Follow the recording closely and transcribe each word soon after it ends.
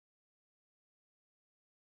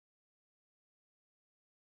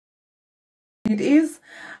it is.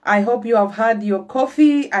 I hope you have had your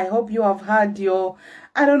coffee. I hope you have had your,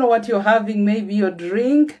 I don't know what you're having, maybe your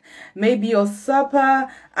drink, maybe your supper.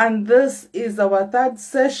 And this is our third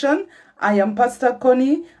session. I am Pastor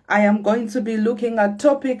Connie. I am going to be looking at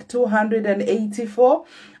topic 284.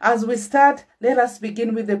 As we start, let us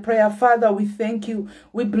begin with the prayer. Father, we thank you.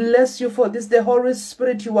 We bless you for this. The Holy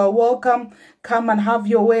Spirit, you are welcome. Come and have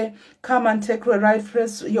your way. Come and take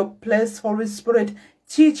your place, Holy Spirit.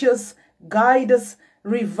 Teach us, guide us,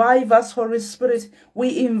 revive us, Holy Spirit.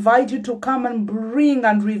 We invite you to come and bring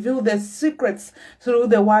and reveal the secrets through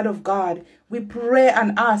the word of God. We pray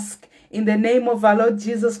and ask in the name of our Lord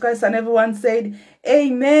Jesus Christ. And everyone said,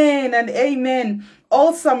 amen and amen.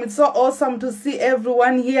 Awesome. It's so awesome to see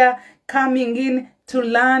everyone here coming in to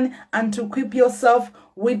learn and to equip yourself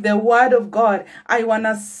with the word of God. I want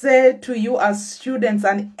to say to you as students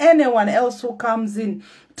and anyone else who comes in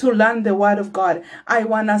to learn the word of God, I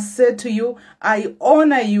want to say to you, I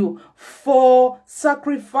honor you for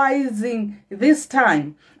sacrificing this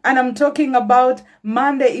time. And I'm talking about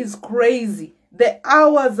Monday is crazy. The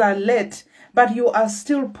hours are late, but you are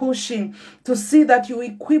still pushing to see that you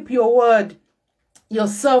equip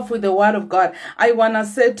yourself with the word of God. I want to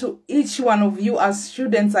say to each one of you as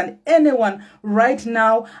students and anyone right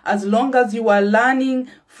now, as long as you are learning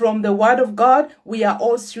from the word of God, we are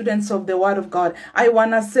all students of the word of God. I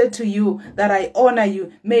want to say to you that I honor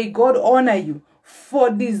you. May God honor you for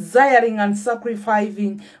desiring and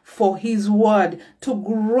sacrificing for his word to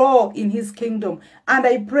grow in his kingdom. And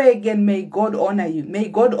I pray again, may God honor you. May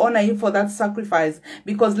God honor you for that sacrifice.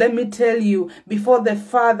 Because let me tell you, before the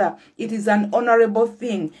Father, it is an honorable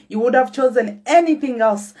thing. You would have chosen anything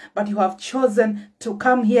else, but you have chosen to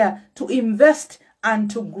come here to invest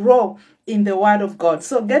and to grow in the word of God.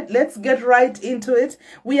 So let's get right into it.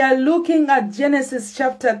 We are looking at Genesis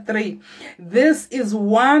chapter 3. This is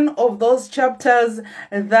one of those chapters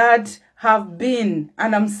that have been,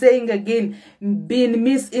 and I'm saying again, been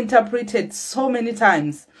misinterpreted so many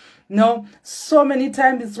times. No, so many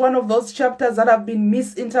times it's one of those chapters that have been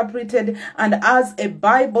misinterpreted. And as a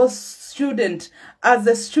Bible student, as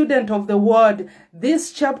a student of the word,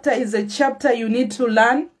 this chapter is a chapter you need to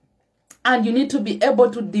learn. And you need to be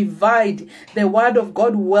able to divide the word of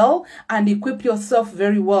God well and equip yourself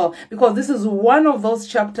very well. Because this is one of those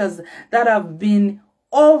chapters that have been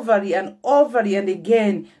over and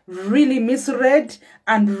again really misread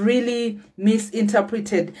and really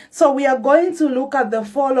misinterpreted. So we are going to look at the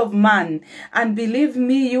fall of man. And believe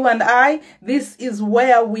me, you and I, this is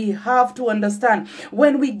where we have to understand.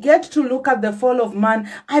 When we get to look at the fall of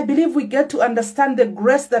man, I believe we get to understand the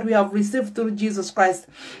grace that we have received through Jesus Christ.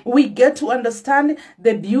 We get to understand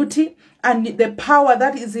the beauty and the power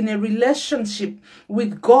that is in a relationship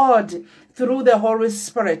with God through the Holy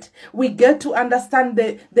Spirit. We get to understand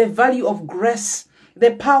the value of grace,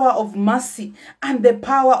 the power of mercy, and the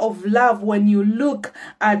power of love when you look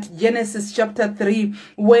at Genesis chapter 3,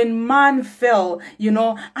 when man fell,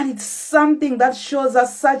 and it's something that shows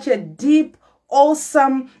us such a deep,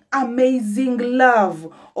 awesome, amazing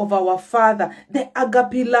love of our Father, the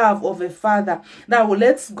agape love of a Father. Now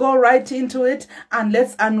let's go right into it and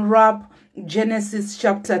let's unwrap Genesis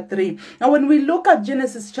chapter 3. Now when we look at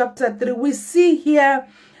Genesis chapter 3, we see here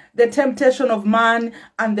the temptation of man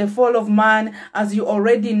and the fall of man. As you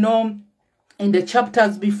already know, in the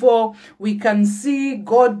chapters before, we can see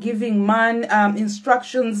God giving man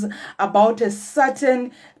instructions about a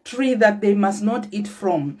certain tree that they must not eat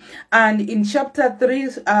from. And in chapter 3,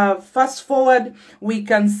 fast forward, we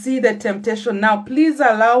can see the temptation. Now, please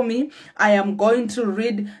allow me. I am going to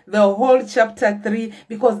read the whole chapter 3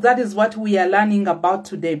 because that is what we are learning about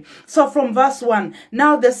today. So from verse 1,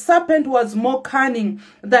 now the serpent was more cunning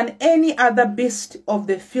than any other beast of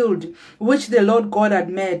the field, which the Lord God had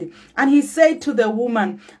made. And he said to the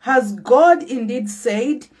woman, has God indeed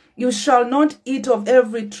said, you shall not eat of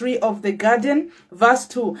every tree of the garden? Verse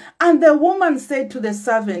 2. And the woman said to the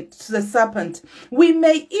serpent, we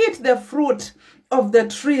may eat the fruit of the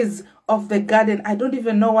trees of the garden. I don't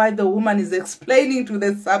even know why the woman is explaining to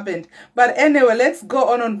the serpent. But anyway, let's go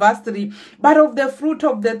on verse 3. But of the fruit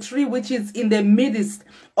of the tree which is in the midst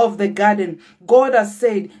of the garden, God has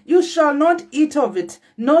said, you shall not eat of it,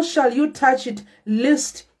 nor shall you touch it,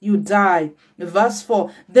 lest you die. Verse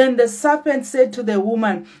 4. Then the serpent said to the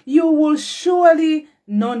woman, you will surely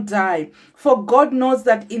not die. For God knows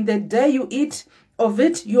that in the day you eat of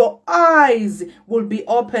it, your eyes will be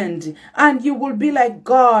opened, and you will be like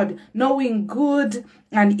God, knowing good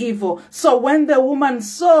and evil. So when the woman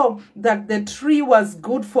saw that the tree was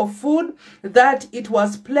good for food, that it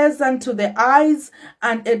was pleasant to the eyes,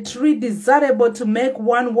 and a tree desirable to make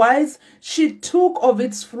one wise, she took of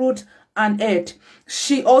its fruit and ate.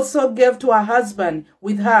 She also gave to her husband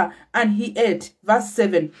with her, and he ate. Verse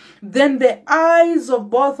 7. Then the eyes of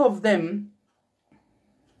both of them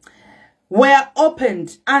were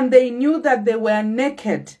opened, and they knew that they were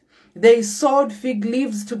naked. They sewed fig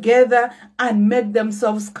leaves together and made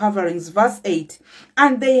themselves coverings. Verse 8.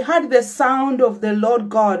 And they heard the sound of the Lord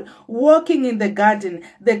God walking in the garden,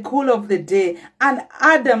 the cool of the day. And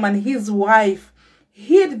Adam and his wife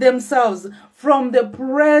hid themselves from the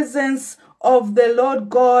presence of the Lord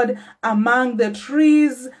God among the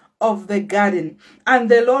trees of the garden. And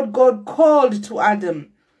the Lord God called to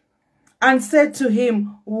Adam and said to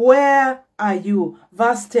him, where are you?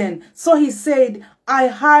 Verse 10. So he said, I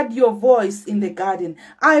heard your voice in the garden.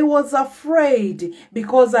 I was afraid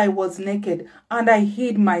because I was naked, and I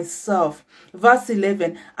hid myself. Verse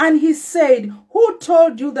 11. And he said, who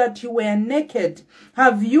told you that you were naked?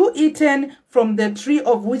 Have you eaten from the tree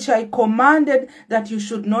of which I commanded that you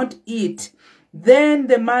should not eat? Then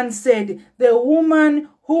the man said, the woman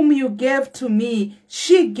whom you gave to me,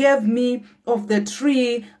 she gave me of the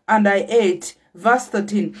tree, and I ate. Verse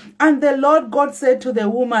 13. And the Lord God said to the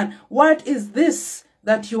woman, what is this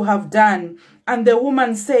that you have done? And the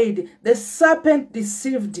woman said, the serpent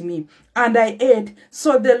deceived me, and I ate.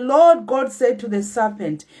 So the Lord God said to the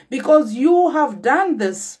serpent, because you have done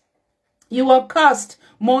this, you are cursed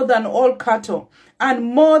more than all cattle, and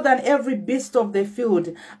more than every beast of the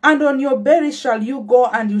field. And on your belly shall you go,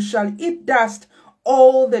 and you shall eat dust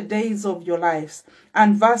all the days of your lives.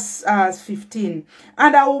 And verse 15.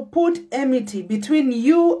 And I will put enmity between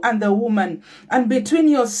you and the woman, and between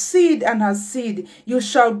your seed and her seed. You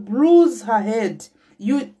shall bruise her head.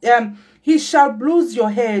 He shall bruise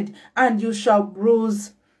your head, and you shall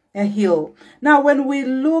bruise a heel. Now, when we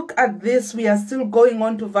look at this, we are still going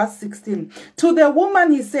on to verse 16. To the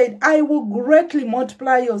woman he said, I will greatly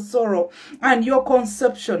multiply your sorrow and your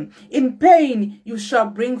conception. In pain you shall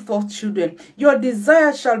bring forth children. Your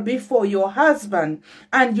desire shall be for your husband,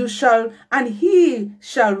 and he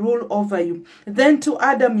shall rule over you. Then to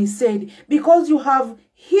Adam he said, because you have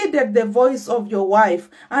heeded the voice of your wife,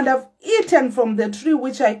 and have eaten from the tree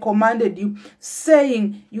which I commanded you,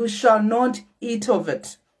 saying, you shall not eat of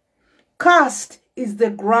it. Cursed is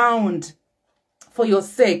the ground for your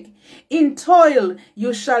sake. In toil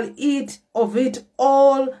you shall eat of it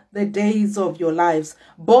all the days of your lives.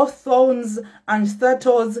 Both thorns and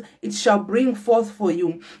thistles it shall bring forth for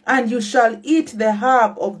you, and you shall eat the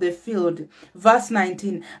herb of the field. Verse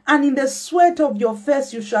 19. And in the sweat of your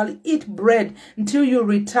face you shall eat bread until you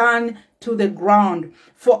return to the ground.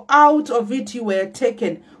 For out of it you were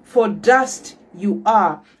taken, for dust you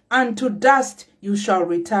are, and to dust you shall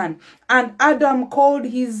return. And Adam called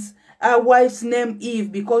his wife's name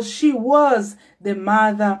Eve, because she was the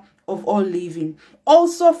mother of all living.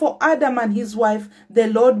 Also for Adam and his wife, the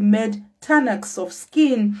Lord made tunics of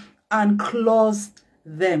skin and clothed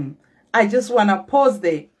them. I just want to pause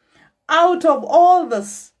there. Out of all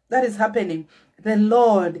this that is happening, the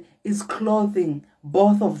Lord is clothing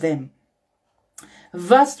both of them.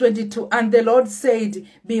 Verse 22, and the Lord said,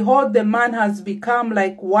 behold, the man has become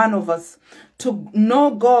like one of us, to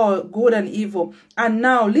know God, good and evil. And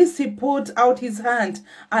now, lest he put out his hand,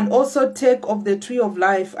 and also take of the tree of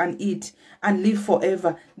life, and eat, and live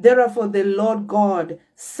forever. Therefore the Lord God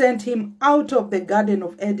sent him out of the Garden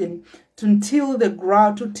of Eden, to till the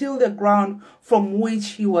ground from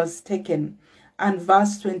which he was taken. And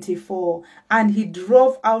verse 24, and he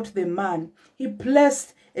drove out the man. He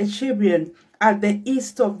placed a cherubim at the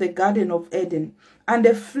east of the Garden of Eden, and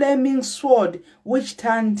a flaming sword which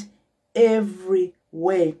turned every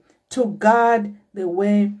way, to guard the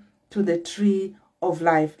way to the tree of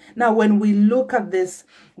life. Now, when we look at this,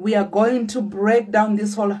 we are going to break down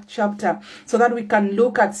this whole chapter so that we can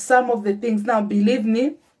look at some of the things. Now, believe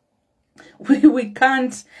me, we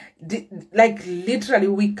can't, like literally,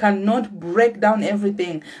 we cannot break down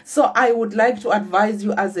everything. So I would like to advise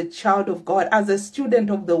you, as a child of God, as a student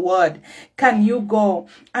of the word, can you go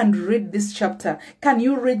and read this chapter? Can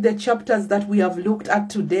you read the chapters that we have looked at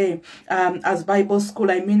today as Bible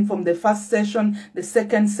school? I mean, from the first session, the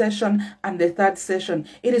second session, and the third session.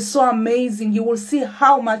 It is so amazing. You will see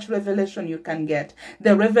how much revelation you can get.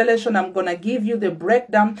 The revelation I'm going to give you, the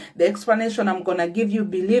breakdown, the explanation I'm going to give you,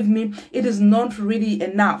 believe me, it is not really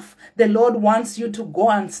enough. The Lord wants you to go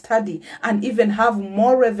and study and even have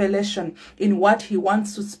more revelation in what he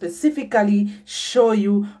wants to specifically show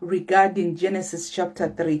you regarding Genesis chapter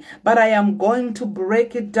 3. But I am going to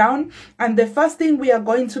break it down. And the first thing we are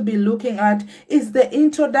going to be looking at is the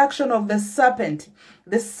introduction of the serpent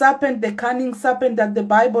the serpent, the cunning serpent that the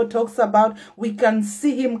Bible talks about, we can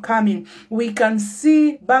see him coming. We can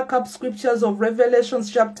see backup scriptures of Revelation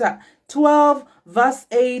chapter 12, verse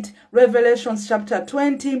 8, Revelation chapter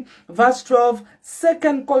 20, verse 12,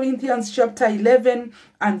 2 Corinthians chapter 11,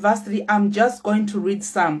 and verse 3. I'm just going to read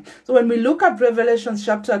some. So when we look at Revelation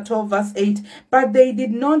chapter 12, verse 8, but they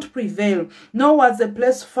did not prevail, nor was a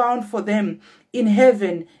place found for them in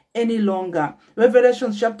heaven any longer.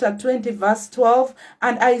 Revelation chapter 20, verse 12,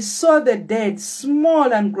 and I saw the dead,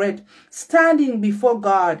 small and great, standing before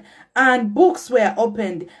God, and books were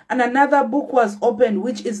opened, and another book was opened,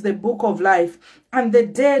 which is the book of life. And the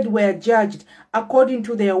dead were judged according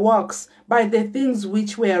to their works by the things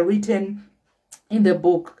which were written in the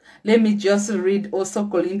book. Let me just read also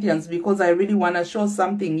Corinthians, because I really want to show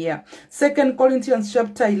something here. 2 Corinthians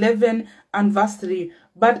chapter 11 and verse 3.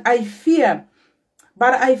 But I fear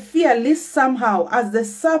lest somehow, as the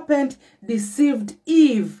serpent deceived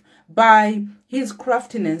Eve by his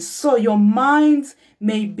craftiness, so your minds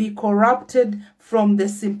may be corrupted from the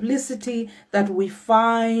simplicity that we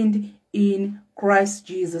find in Christ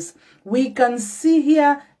Jesus. We can see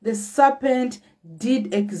here the serpent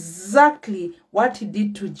did exactly what he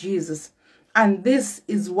did to Jesus. And this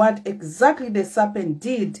is what exactly the serpent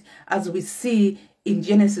did, as we see in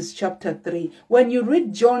Genesis chapter 3. When you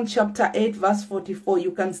read John chapter 8 verse 44,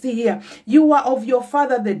 you can see here, you are of your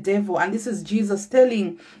father the devil. And this is Jesus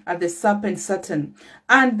telling the serpent Satan,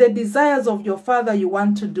 and the desires of your father you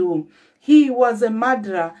want to do. He was a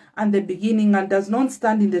murderer at the beginning and does not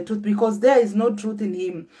stand in the truth, because there is no truth in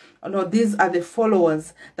him. No, these are the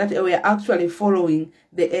followers that were actually following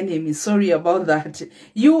the enemy. Sorry about that.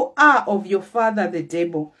 You are of your father the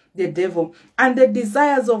devil, and the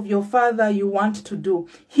desires of your father you want to do.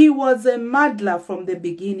 He was a murderer from the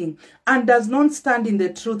beginning and does not stand in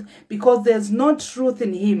the truth, because there's no truth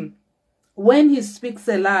in him. When he speaks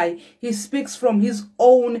a lie, he speaks from his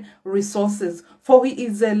own resources, for he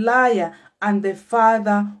is a liar and the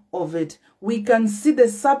father of it. We can see the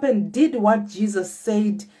serpent did what Jesus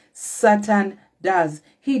said Satan does.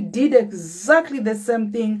 He did exactly the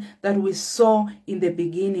same thing that we saw in the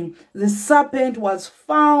beginning. The serpent was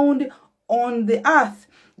found on the earth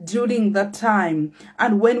during that time.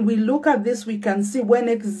 And when we look at this, we can see when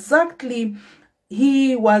exactly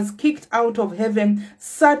he was kicked out of heaven.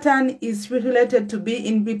 Satan is related to be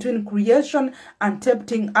in between creation and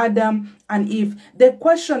tempting Adam and Eve. The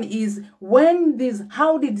question is,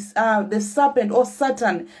 how did the serpent or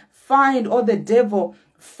Satan find, or the devil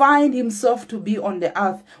find himself to be on the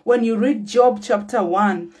earth? When you read Job chapter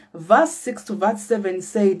 1, verse 6 to verse 7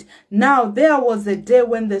 said, now there was a day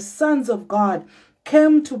when the sons of God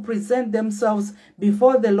came to present themselves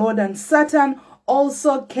before the Lord, and Satan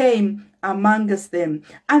also came amongst them.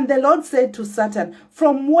 And the Lord said to Satan,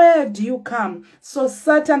 from where do you come? So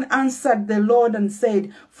Satan answered the Lord and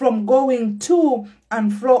said, from going to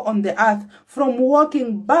and fro on the earth, from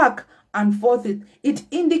walking back and forth. It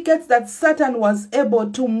indicates that Satan was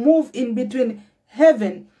able to move in between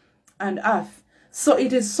heaven and earth. So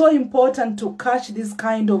it is so important to catch this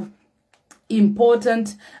kind of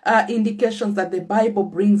important indications that the Bible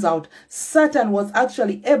brings out. Satan was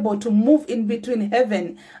actually able to move in between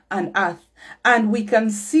heaven and earth. And we can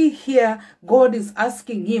see here God is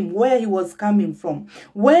asking him where he was coming from.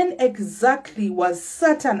 When exactly was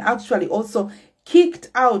Satan actually also kicked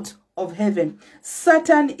out of heaven?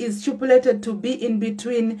 Satan is stipulated to be in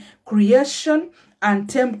between creation and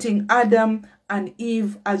tempting Adam and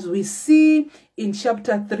Eve, as we see in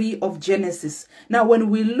chapter 3 of Genesis. Now, when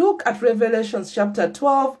we look at Revelation chapter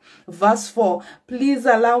 12, verse 4, please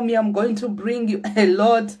allow me, I'm going to bring you a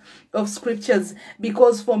lot of scriptures,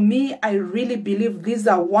 because for me, I really believe these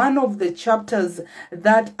are one of the chapters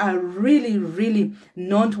that are really, really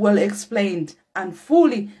not well explained and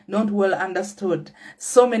fully not well understood.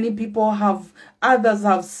 So many people others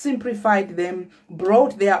have simplified them,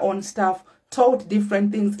 brought their own stuff, taught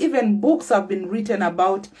different things. Even books have been written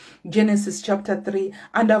about Genesis chapter 3.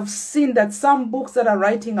 And I've seen that some books that are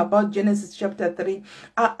writing about Genesis chapter 3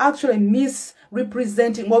 are actually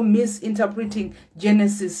misrepresenting or misinterpreting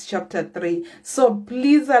Genesis chapter 3. So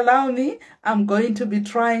please allow me. I'm going to be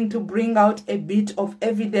trying to bring out a bit of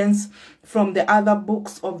evidence from the other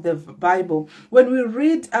books of the Bible. When we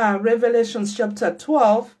read Revelation chapter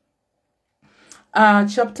 12,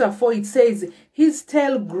 chapter 4, it says, his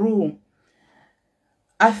tail grew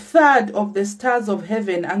a third of the stars of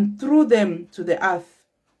heaven and threw them to the earth.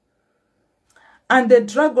 And the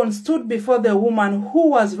dragon stood before the woman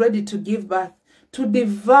who was ready to give birth, to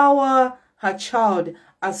devour her child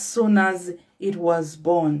as soon as it was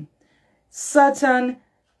born. Satan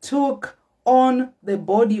took on the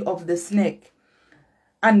body of the snake.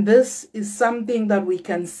 And this is something that we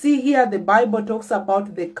can see here. The Bible talks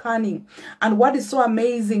about the cunning. And what is so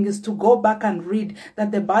amazing is to go back and read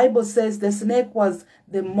that the Bible says the snake was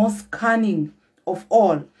the most cunning of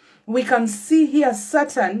all. We can see here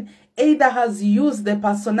Satan either has used the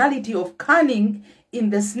personality of cunning in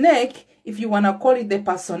the snake, if you want to call it the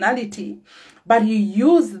personality, but he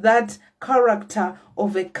used that character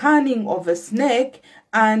of a cunning of a snake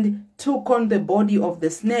and took on the body of the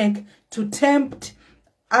snake to tempt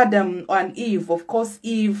Adam and Eve, of course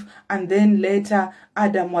Eve, and then later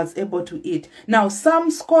Adam was able to eat. Now some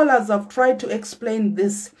scholars have tried to explain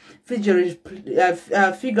this figuratively,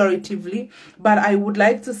 but I would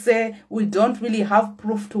like to say we don't really have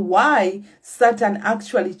proof to why Satan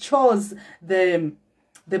actually chose the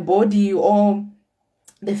body or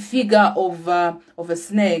the figure of a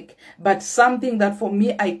snake. But something that for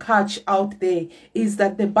me I catch out there is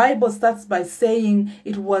that the Bible starts by saying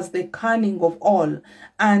it was the cunning of all,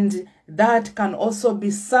 and that can also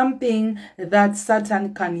be something that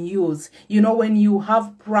Satan can use. You know, when you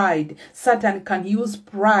have pride, Satan can use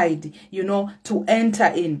pride, you know, to enter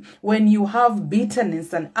in. When you have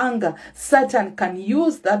bitterness and anger, Satan can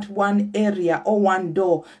use that one area or one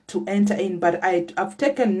door to enter in. But I've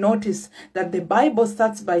taken notice that the Bible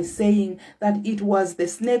starts by saying that it was the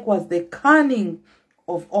snake was the cunning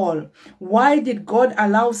of all. Why did God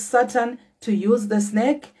allow Satan to use the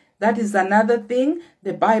snake? That is another thing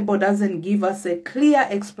the Bible doesn't give us a clear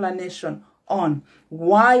explanation on.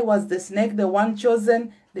 Why was the snake the one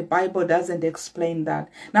chosen? The Bible doesn't explain that.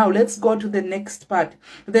 Now let's go to the next part.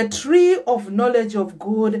 The tree of knowledge of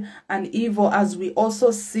good and evil, as we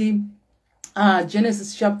also see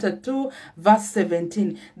Genesis chapter 2 verse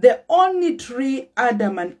 17. The only tree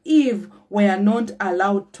Adam and Eve were not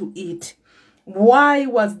allowed to eat. Why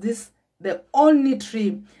was this the only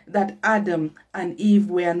tree that Adam and Eve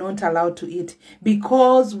were not allowed to eat?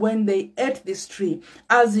 Because when they ate this tree,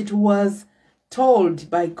 as it was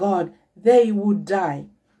told by God, they would die.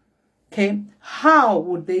 Okay, how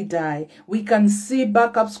would they die? We can see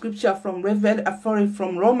backup scripture from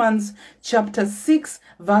Romans chapter 6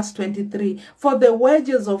 verse 23. For the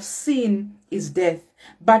wages of sin is death,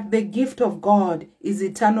 but the gift of God is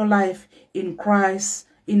eternal life in Christ,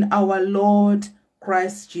 in our Lord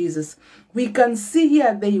Christ Jesus. We can see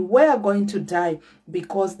here they were going to die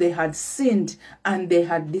because they had sinned and they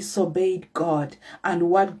had disobeyed God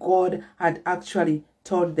and what God had actually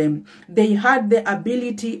told them. They had the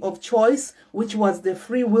ability of choice, which was the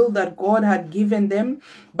free will that God had given them.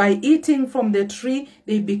 By eating from the tree,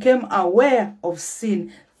 they became aware of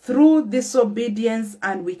sin through disobedience.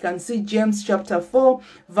 And we can see James chapter 4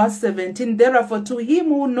 verse 17. Therefore, to him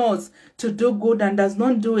who knows to do good and does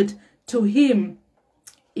not do it, to him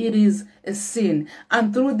it is a sin.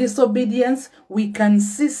 And through disobedience, we can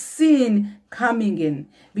see sin coming in.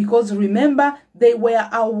 Because remember, they were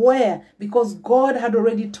aware because God had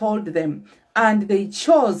already told them. And they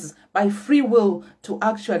chose by free will to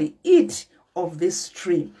actually eat of this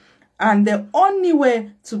tree. And the only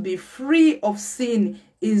way to be free of sin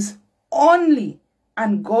is only,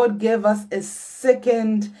 and God gave us a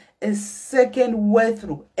second way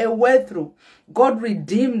through. God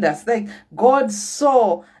redeemed us. Like God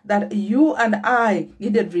saw that you and I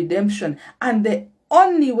needed redemption. And the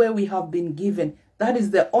only way we have been given, that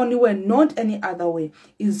is the only way, not any other way,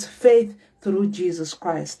 is faith through Jesus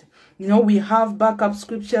Christ. You know, we have backup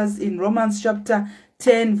scriptures in Romans chapter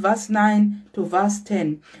 10 verse 9 to verse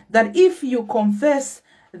 10. That if you confess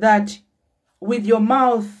that with your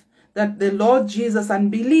mouth that the Lord Jesus and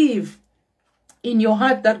believe in your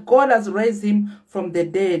heart that God has raised him from the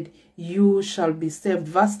dead, you shall be saved.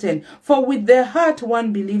 Verse 10. For with the heart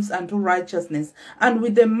one believes unto righteousness, and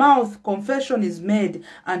with the mouth confession is made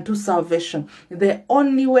unto salvation. The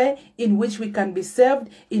only way in which we can be saved,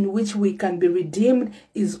 in which we can be redeemed,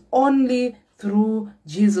 is only through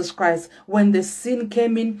Jesus Christ. When the sin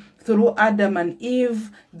came in through Adam and Eve,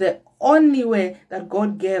 the only way that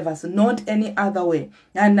God gave us, not any other way.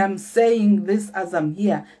 And I'm saying this as I'm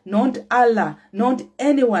here, not Allah, not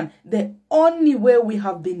anyone. The only way we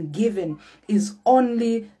have been given is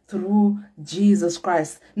only through Jesus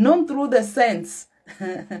Christ, not through the saints.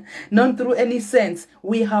 Not through any sense.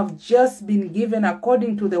 We have just been given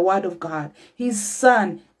according to the word of God, his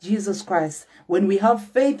son Jesus Christ. When we have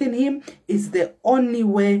faith in him, is the only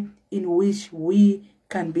way in which we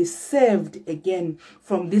can be saved again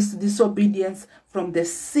from this disobedience, from the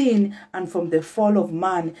sin and from the fall of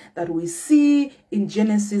man that we see in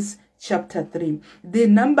Genesis chapter 3. The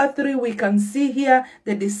number 3, we can see here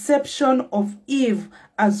the deception of Eve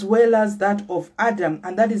as well as that of Adam,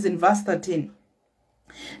 and that is in verse 13.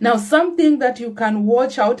 Now, something that you can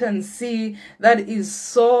watch out and see that is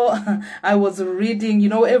so, I was reading, you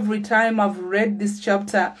know, every time I've read this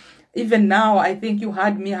chapter, even now, I think you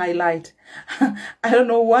had me highlight. I don't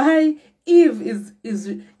know why Eve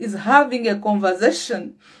is having a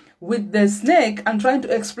conversation with the snake and trying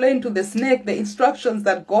to explain to the snake the instructions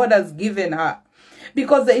that God has given her.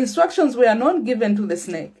 Because the instructions were not given to the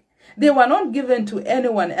snake. They were not given to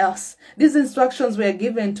anyone else. These instructions were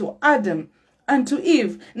given to Adam and to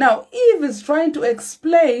Eve. Now, Eve is trying to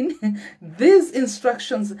explain these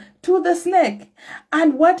instructions to the snake.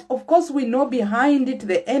 And what, of course, we know behind it,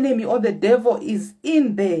 the enemy or the devil is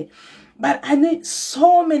in there. But I know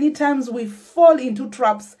so many times we fall into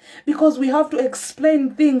traps because we have to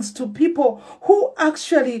explain things to people who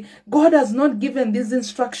actually God has not given these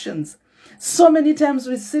instructions. So many times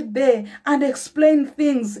we sit there and explain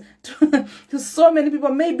things to so many people.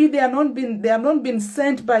 Maybe they have not been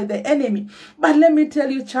sent by the enemy. But let me tell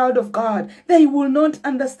you, child of God, they will not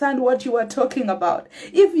understand what you are talking about.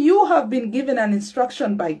 If you have been given an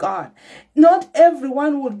instruction by God, not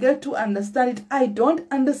everyone will get to understand it. I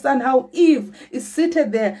don't understand how Eve is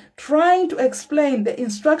seated there trying to explain the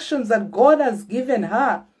instructions that God has given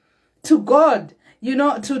her to God. You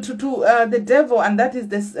know, to the devil, and that is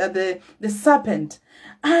the serpent.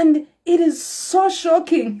 And it is so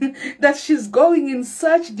shocking that she's going in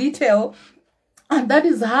such detail. And that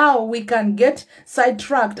is how we can get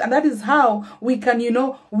sidetracked. And that is how we can, you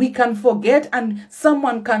know, we can forget, and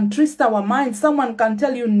someone can twist our mind. Someone can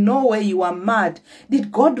tell you, no way, you are mad.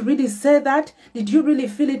 Did God really say that? Did you really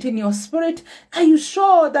feel it in your spirit? Are you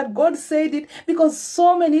sure that God said it? Because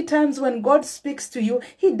so many times when God speaks to you,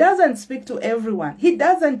 he doesn't speak to everyone. He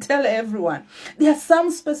doesn't tell everyone. There are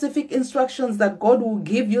some specific instructions that God will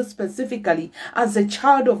give you specifically as a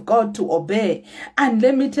child of God to obey. And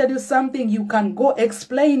let me tell you something, you can go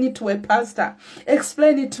explain it to a pastor,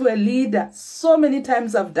 explain it to a leader. So many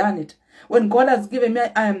times I've done it when God has given me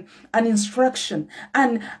an instruction,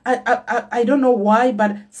 and I don't know why,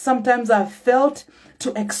 but sometimes I've felt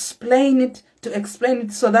to explain it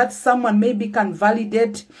so that someone maybe can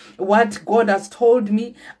validate what God has told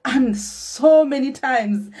me. And so many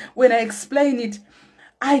times when I explain it,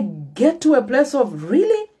 I get to a place of,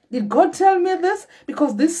 really? Did God tell me this?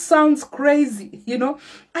 Because this sounds crazy, you know.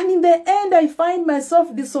 And in the end, I find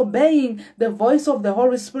myself disobeying the voice of the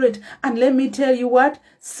Holy Spirit. And let me tell you what,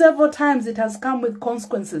 several times it has come with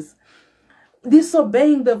consequences.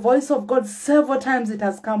 Disobeying the voice of God, several times it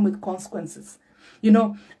has come with consequences. You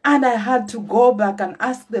know, and I had to go back and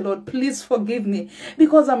ask the Lord, please forgive me,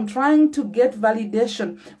 because I'm trying to get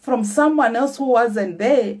validation from someone else who wasn't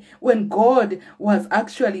there when God was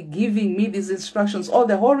actually giving me these instructions, or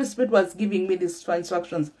the Holy Spirit was giving me these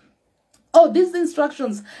instructions. Oh, these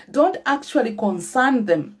instructions don't actually concern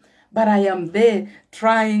them, but I am there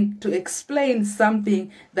trying to explain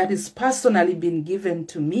something that is personally been given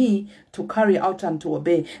to me to carry out and to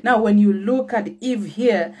obey. Now, when you look at Eve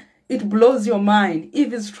here, it blows your mind.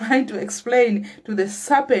 Eve is trying to explain to the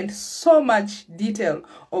serpent so much detail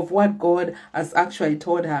of what God has actually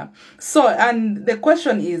told her. So, and the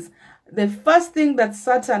question is, the first thing that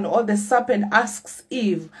Satan or the serpent asks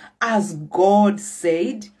Eve, as God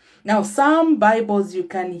said. Now, some Bibles you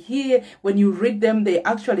can hear, when you read them, they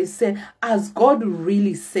actually say, as God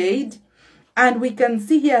really said. And we can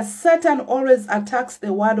see here, Satan always attacks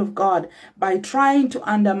the word of God by trying to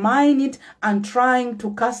undermine it and trying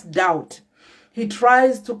to cast doubt. He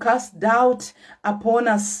tries to cast doubt upon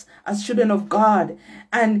us as children of God.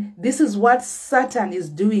 And this is what Satan is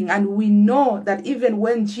doing. And we know that even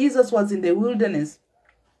when Jesus was in the wilderness,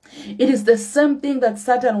 it is the same thing that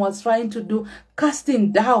Satan was trying to do,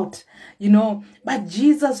 casting doubt, you know. But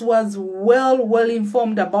Jesus was well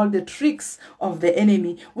informed about the tricks of the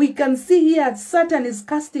enemy. We can see here Satan is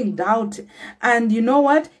casting doubt. And you know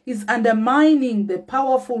what? He's undermining the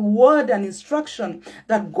powerful word and instruction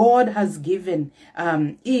that God has given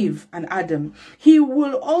Eve and Adam. He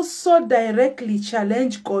will also directly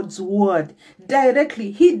challenge God's word.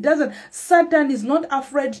 Directly. He doesn't. Satan is not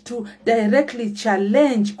afraid to directly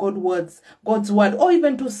challenge God's word, or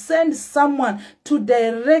even to send someone to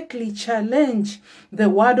directly challenge the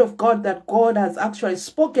word of God that God has actually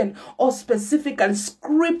spoken, or specifically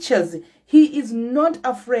scriptures. He is not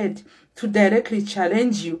afraid to directly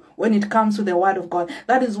challenge you when it comes to the word of God.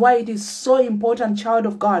 That is why it is so important, child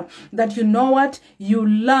of God, that you know what? You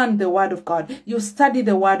learn the word of God. You study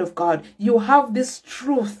the word of God. You have this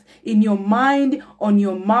truth in your mind, on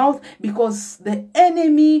your mouth, because the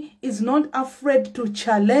enemy is not afraid to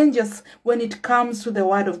challenge us when it comes to the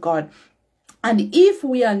word of God. And if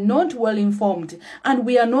we are not well informed and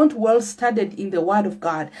we are not well studied in the Word of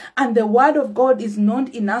God, and the Word of God is not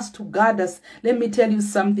in us to guard us, let me tell you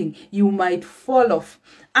something, you might fall off.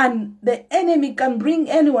 And the enemy can bring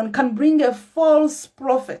anyone, can bring a false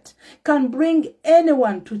prophet, can bring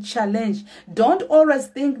anyone to challenge. Don't always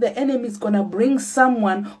think the enemy is going to bring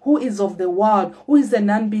someone who is of the world, who is an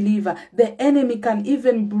unbeliever. The enemy can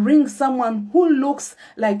even bring someone who looks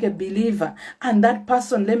like a believer. And that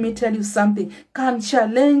person, let me tell you something, can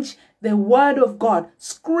challenge the Word of God,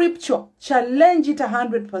 Scripture, challenge it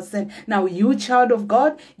 100%. Now, you child of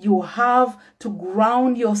God, you have to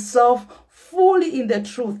ground yourself fully in the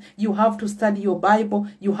truth. You have to study your Bible.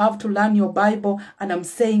 You have to learn your Bible. And I'm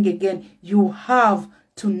saying again, you have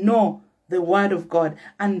to know the Word of God.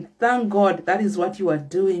 And thank God that is what you are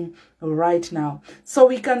doing right now. So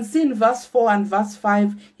we can see in verse 4 and verse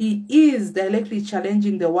 5, he is directly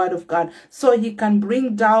challenging the Word of God. So he can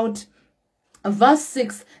bring doubt. Verse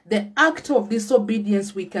 6, the act of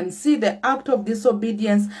disobedience, we can see the act of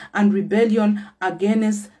disobedience and rebellion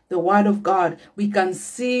against the Word of God. We can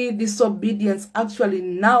see disobedience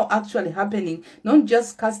now actually happening, not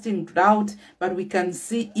just casting doubt, but we can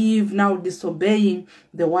see Eve now disobeying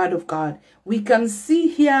the Word of God. We can see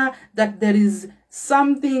here that there is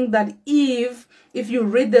something that Eve, if you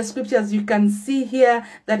read the scriptures, you can see here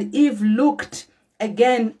that Eve looked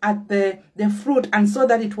again at the fruit and saw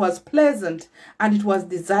that it was pleasant and it was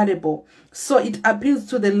desirable. So it appeals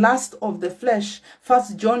to the lust of the flesh.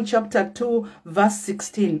 1 John chapter 2 verse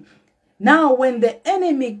 16. Now when the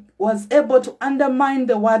enemy was able to undermine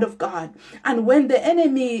the Word of God, and when the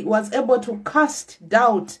enemy was able to cast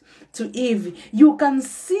doubt to Eve, you can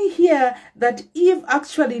see here that Eve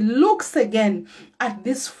actually looks again at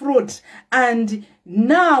this fruit, and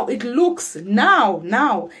now it looks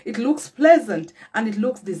pleasant and it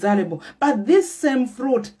looks desirable. But this same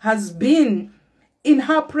fruit has been in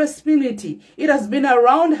her proximity. It has been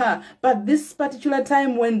around her. But this particular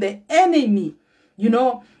time when the enemy,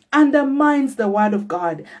 undermines the Word of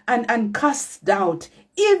God and casts doubt,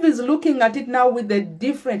 Eve is looking at it now with a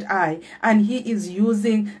different eye, and he is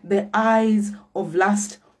using the eyes of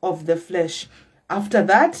lust of the flesh. After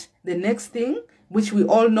that, the next thing, which we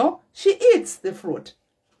all know, she eats the fruit.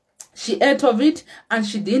 She ate of it, and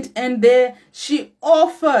she didn't end there. She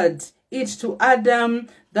offered it to Adam.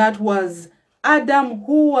 That was Adam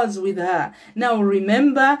who was with her. Now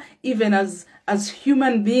remember, even as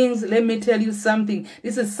human beings, let me tell you something.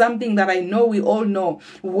 This is something that I know we all know.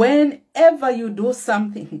 Whenever you do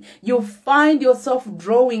something, you find yourself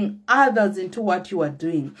drawing others into what you are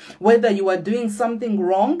doing. Whether you are doing something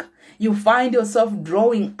wrong, you find yourself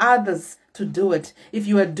drawing others to do it. If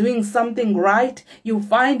you are doing something right, you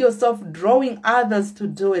find yourself drawing others to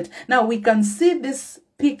do it. Now we can see this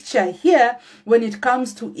picture here when it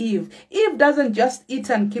comes to Eve. Eve doesn't just eat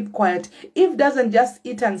and keep quiet. Eve doesn't just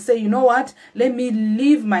eat and say, you know what, let me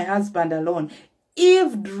leave my husband alone.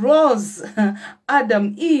 Eve draws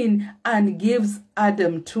Adam in and gives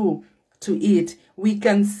Adam to eat. We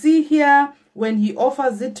can see here when he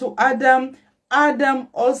offers it to Adam, Adam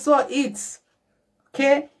also eats.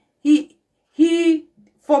 Okay? He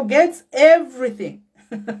forgets everything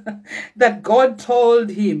that God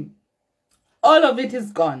told him. All of it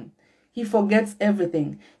is gone. He forgets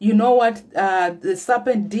everything. You know what the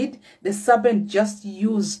serpent did? The serpent just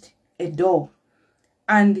used a door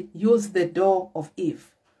and used the door of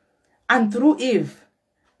Eve. And through Eve,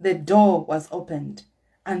 the door was opened.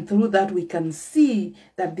 And through that, we can see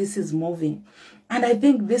that this is moving. And I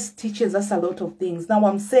think this teaches us a lot of things. Now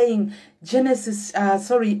I'm saying Genesis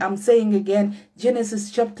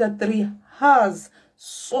chapter 3 has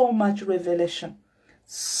so much revelation.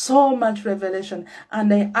 So much revelation,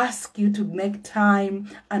 and I ask you to make time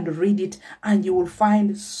and read it, and you will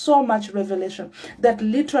find so much revelation that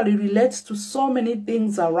literally relates to so many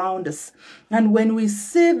things around us. And when we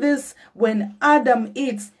see this, when Adam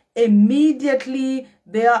eats, immediately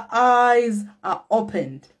their eyes are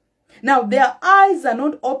opened. Now their eyes are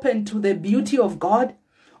not open to the beauty of God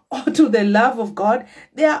or to the love of God.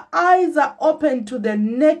 Their eyes are open to the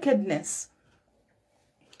nakedness.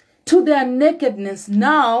 To their nakedness.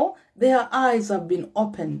 Now their eyes have been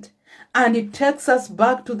opened. And it takes us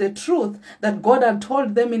back to the truth that God had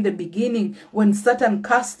told them in the beginning when Satan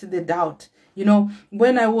cast the doubt. You know,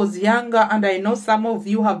 when I was younger, and I know some of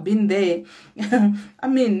you have been there, I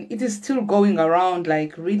mean, it is still going around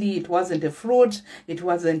like really it wasn't a fruit. It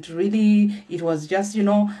wasn't really, it was just,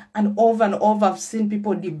 and over and over I've seen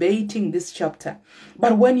people debating this chapter.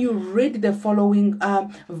 But when you read the following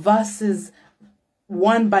verses,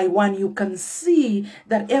 one by one, you can see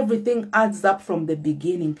that everything adds up from the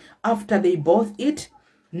beginning. After they both eat,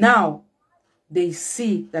 now they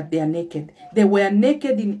see that they are naked. They were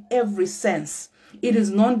naked in every sense. It is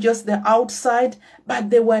not just the outside, but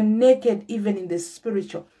they were naked even in the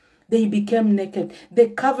spiritual. They became naked. The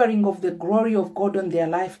covering of the glory of God on their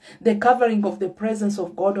life, the covering of the presence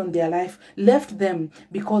of God on their life left them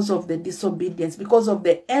because of the disobedience, because of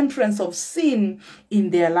the entrance of sin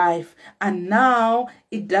in their life. And now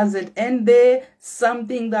it doesn't end there.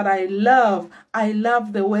 Something that I love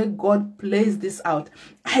the way God plays this out.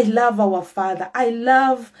 I love our Father. I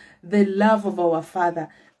love the love of our Father.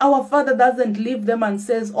 Our Father doesn't leave them and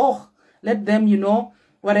says, oh, let them,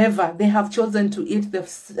 whatever, they have chosen to eat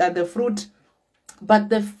the fruit. But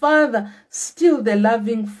the Father, still the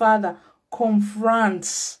loving Father,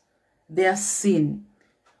 confronts their sin.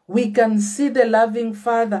 We can see the loving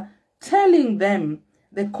Father telling them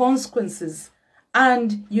the consequences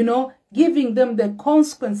and, giving them the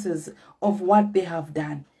consequences of what they have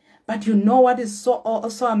done. But you know what is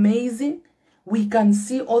also amazing? We can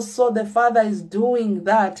see also the Father is doing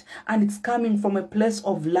that, and it's coming from a place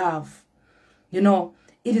of love.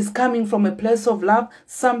 It is coming from a place of love.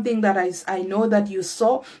 Something that I know that you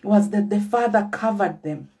saw was that the Father covered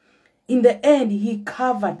them. In the end, he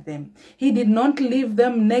covered them. He did not leave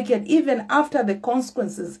them naked, even after the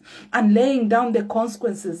consequences and laying down the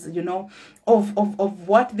consequences, of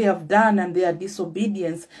what they have done and their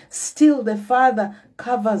disobedience. Still, the Father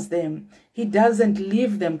covers them. He doesn't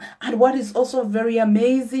leave them. And what is also very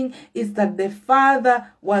amazing is that the Father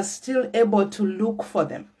was still able to look for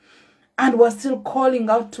them, and was still calling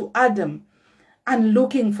out to Adam and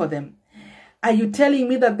looking for them. Are you telling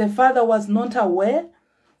me that the Father was not aware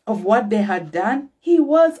of what they had done? He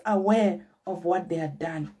was aware of what they had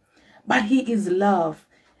done. But he is love.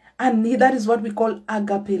 And that is what we call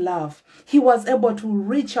agape love. He was able to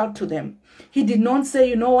reach out to them. He did not say,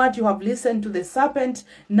 you know what, you have listened to the serpent.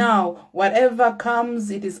 Now, whatever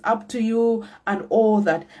comes, it is up to you and all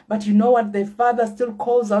that. But you know what? The Father still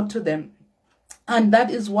calls out to them. And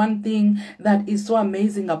that is one thing that is so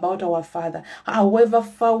amazing about our Father. However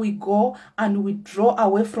far we go and we draw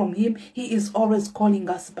away from him, he is always calling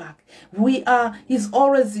us back. We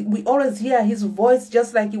always hear his voice,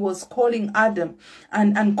 just like he was calling Adam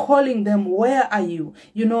and calling them, where are you?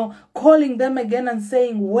 Calling them again and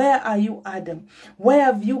saying, where are you, Adam? Where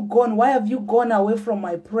have you gone? Why have you gone away from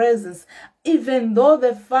my presence? Even though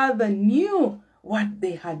the Father knew what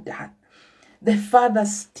they had done, the Father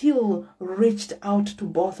still reached out to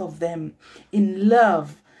both of them in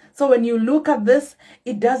love. So when you look at this,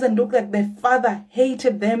 it doesn't look like the Father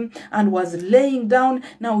hated them and was laying down,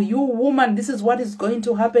 now you woman, this is what is going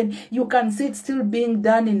to happen. You can see it still being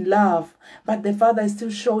done in love. But the Father is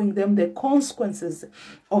still showing them the consequences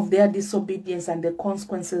of their disobedience and the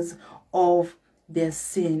consequences of their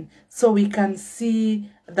sin. So we can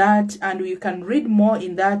see that, and we can read more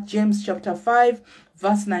in that, James chapter 5,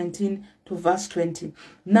 verse 19 to verse 20.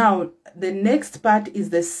 Now, the next part is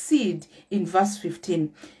the seed in verse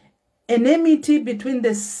 15. Enmity between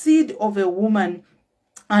the seed of a woman,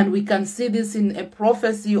 and we can see this in a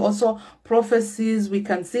prophecy, also prophecies we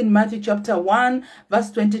can see in Matthew chapter 1,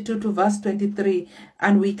 verse 22 to verse 23.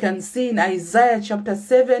 And we can see in Isaiah chapter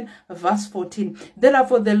 7, verse 14.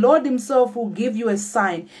 Therefore, the Lord himself will give you a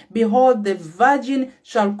sign. Behold, the virgin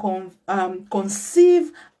shall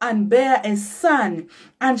conceive and bear a son,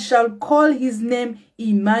 and shall call his name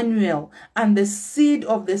Emmanuel. And the seed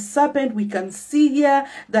of the serpent, we can see here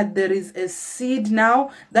that there is a seed now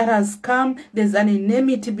that has come. There's an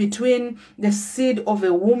enmity between the seed of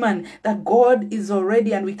a woman that God is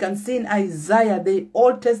already, and we can see in Isaiah, the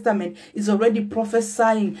Old Testament is already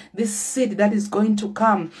prophesying this seed that is going to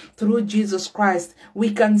come through Jesus Christ.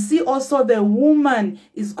 We can see also the woman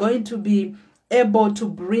is going to be able to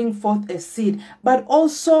bring forth a seed, but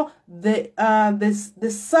also the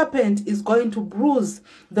serpent is going to bruise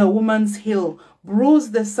the woman's heel.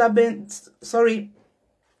 Bruise the serpent,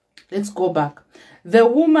 let's go back. The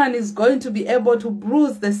woman is going to be able to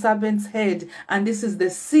bruise the serpent's head, and this is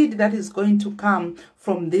the seed that is going to come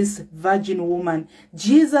from this virgin woman.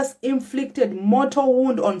 Jesus inflicted mortal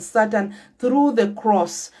wound on Satan through the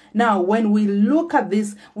cross. Now, when we look at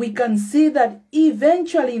this, we can see that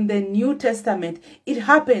eventually in the New Testament, it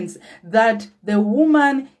happens that the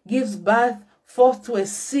woman gives birth forth to a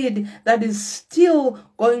seed that is still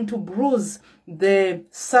going to bruise the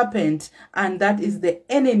serpent, and that is the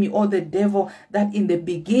enemy or the devil that in the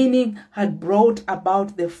beginning had brought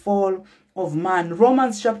about the fall of man.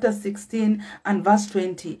 Romans chapter 16 and verse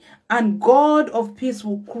 20. And God of peace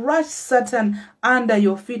will crush Satan under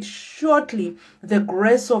your feet shortly. The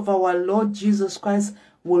grace of our Lord Jesus Christ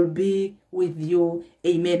will be with you.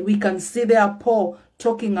 Amen. We can see there Paul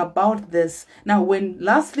talking about this. Now,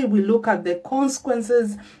 lastly we look at the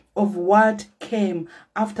consequences of what came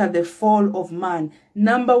after the fall of man.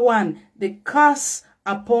 Number one, the curse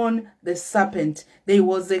upon the serpent. There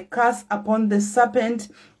was a curse upon the serpent,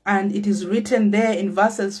 and it is written there in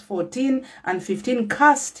verses 14 and 15,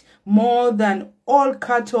 "Cast more than all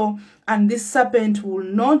cattle, and this serpent will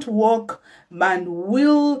not walk and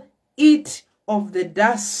will eat of the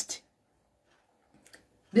dust."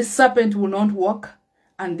 This serpent will not walk,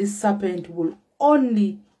 and this serpent will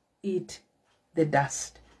only eat the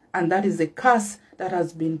dust. And that is a curse that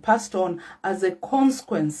has been passed on as a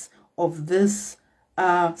consequence of this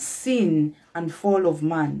sin and fall of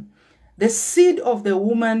man. The seed of the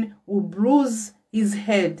woman will bruise his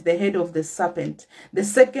head, the head of the serpent. The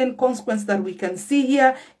second consequence that we can see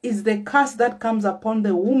here is the curse that comes upon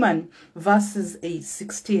the woman, verses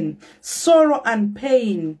 16. "Sorrow and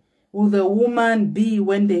pain will the woman be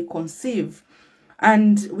when they conceive."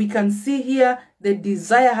 And we can see here the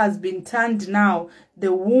desire has been turned now.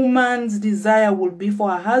 The woman's desire will be for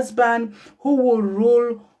her husband, who will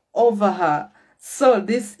rule over her. So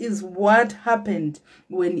this is what happened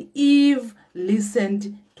when Eve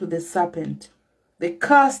listened to the serpent. The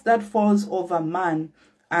curse that falls over man.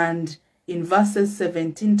 And in verses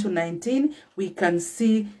 17 to 19, we can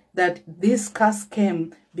see that this curse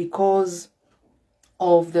came because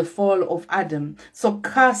of the fall of Adam. So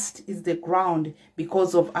cursed is the ground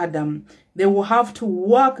because of Adam. They will have to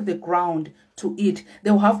work the ground to eat.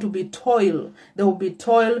 There will have to be toil. There will be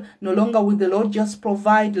toil. No longer will the Lord just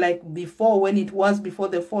provide like before, when it was before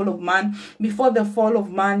the fall of man. Before the fall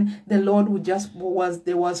of man, the Lord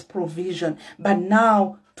there was provision. But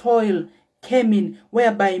now toil came in,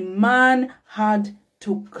 whereby man had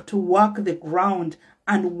to work the ground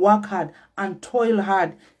and work hard and toil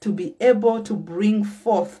hard to be able to bring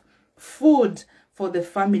forth food for the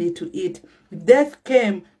family to eat. Death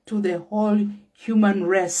came to the whole human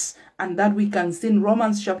race, and that we can see in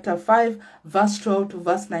Romans chapter 5, verse 12 to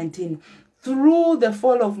verse 19. Through the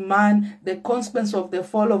fall of man, the consequence of the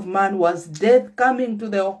fall of man was death coming to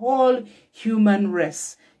the whole human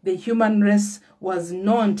race. The human race was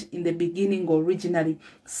not in the beginning originally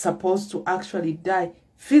supposed to actually die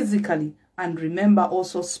physically, and remember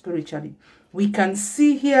also spiritually. We can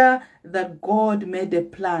see here that God made a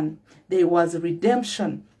plan. There was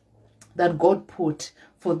redemption that God put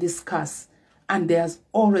for this curse, and there has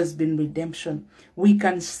always been redemption. We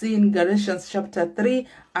can see in Galatians chapter 3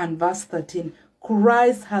 and verse 13,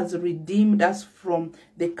 Christ has redeemed us from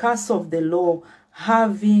the curse of the law,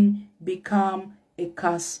 having become a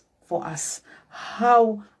curse for us.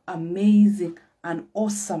 How amazing and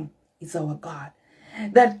awesome is our God.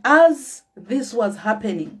 That as this was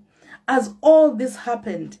happening, as all this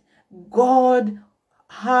happened, God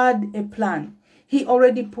had a plan. He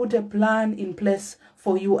already put a plan in place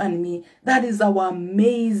for you and me. That is our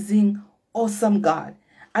amazing, awesome God.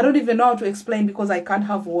 I don't even know how to explain, because I can't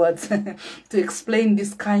have words to explain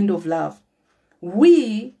this kind of love.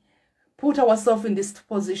 We put ourselves in this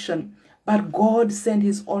position, but God sent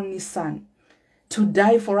his only son to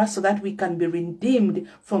die for us so that we can be redeemed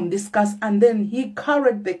from this curse. And then he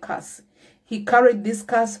carried the curse. He carried this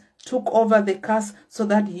curse, took over the curse so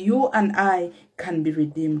that you and I can be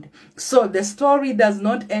redeemed. So the story does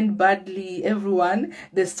not end badly, everyone.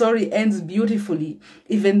 The story ends beautifully.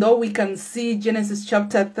 Even though we can see Genesis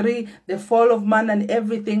chapter 3, the fall of man and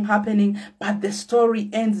everything happening, but the story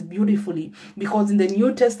ends beautifully, because in the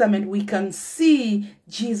New Testament we can see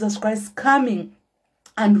Jesus Christ coming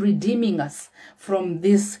and redeeming us from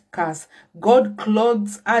this curse. God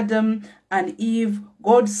clothes Adam and Eve.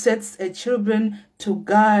 God sets a children to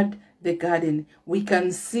guard the garden. We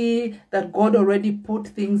can see that God already put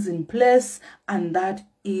things in place, and that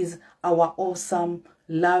is our awesome,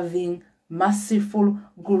 loving, merciful,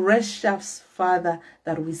 gracious Father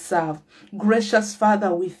that we serve. Gracious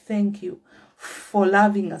Father, we thank you for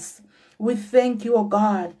loving us. We thank you, O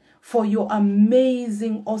God, for your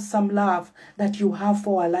amazing, awesome love that you have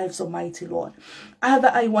for our lives, Almighty Lord.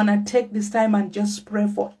 Father, I want to take this time and just pray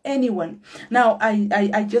for anyone. Now,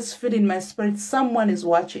 I just feel in my spirit, someone is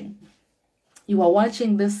watching. You are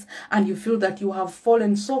watching this and you feel that you have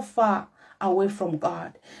fallen so far away from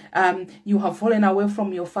God. You have fallen away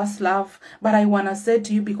from your first love. But I want to say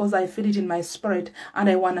to you, because I feel it in my spirit, and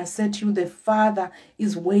I want to say to you, the Father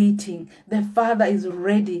is waiting. The Father is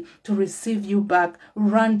ready to receive you back.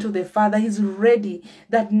 Run to the Father. He's ready.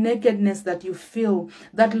 That nakedness that you feel,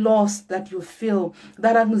 that loss that you feel,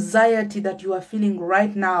 that anxiety that you are feeling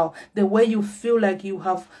right now, the way you feel like you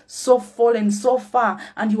have so fallen so far,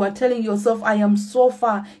 and you are telling yourself, I am so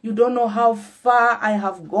far. You don't know how far I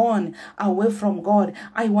have gone away from God,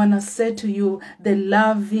 I want to say to you, the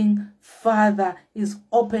loving Father is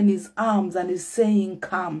open his arms and is saying,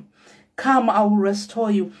 come. Come, I will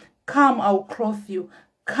restore you. Come, I will clothe you.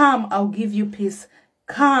 Come, I'll give you peace.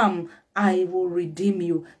 Come, I will redeem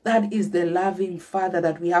you. That is the loving Father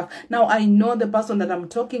that we have. Now, I know the person that I'm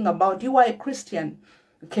talking about. You are a Christian.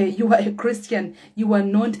 Okay, you are a Christian. You are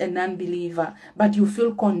not a non-believer, but you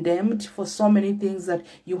feel condemned for so many things that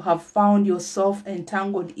you have found yourself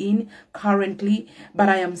entangled in currently. But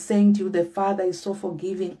I am saying to you, the Father is so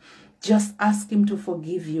forgiving. Just ask him to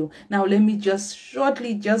forgive you. Now, let me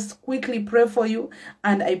just quickly pray for you.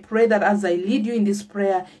 And I pray that as I lead you in this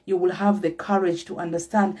prayer, you will have the courage to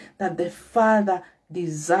understand that the Father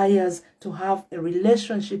desires to have a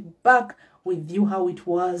relationship back with you how it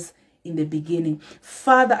was in the beginning.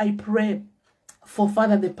 Father, I pray for,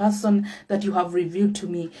 Father, the person that you have revealed to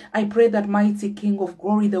me. I pray that, mighty King of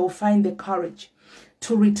glory, they will find the courage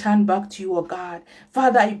to return back to you, O God.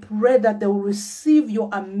 Father, I pray that they will receive your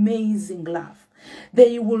amazing love.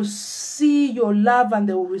 They will see your love and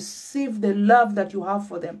they will receive the love that you have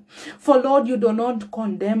for them. For, Lord, you do not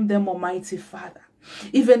condemn them, Almighty Father.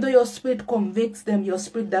 Even though your spirit convicts them, your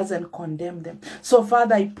spirit doesn't condemn them. So,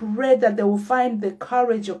 Father, I pray that they will find the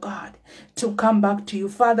courage, oh God, to come back to you.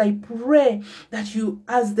 Father, I pray that you,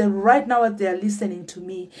 right now as they are listening to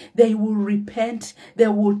me, they will repent, they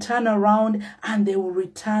will turn around, and they will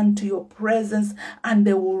return to your presence, and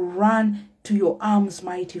they will run to your arms,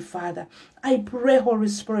 mighty Father. I pray, Holy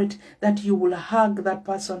Spirit, that you will hug that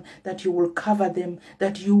person, that you will cover them,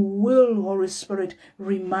 that you will, Holy Spirit,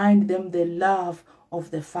 remind them the love of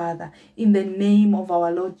the Father. In the name of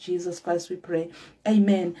our Lord Jesus Christ, we pray.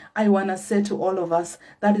 Amen. I want to say to all of us,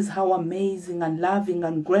 that is how amazing and loving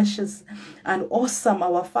and gracious and awesome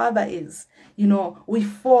our Father is. You know, we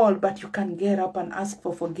fall, but you can get up and ask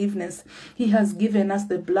for forgiveness. He has given us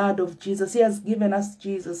the blood of Jesus. He has given us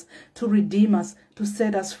Jesus to redeem us, to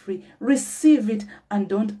set us free. Receive it and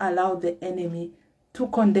don't allow the enemy to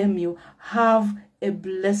condemn you. Have a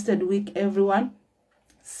blessed week, everyone.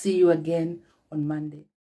 See you again on Monday.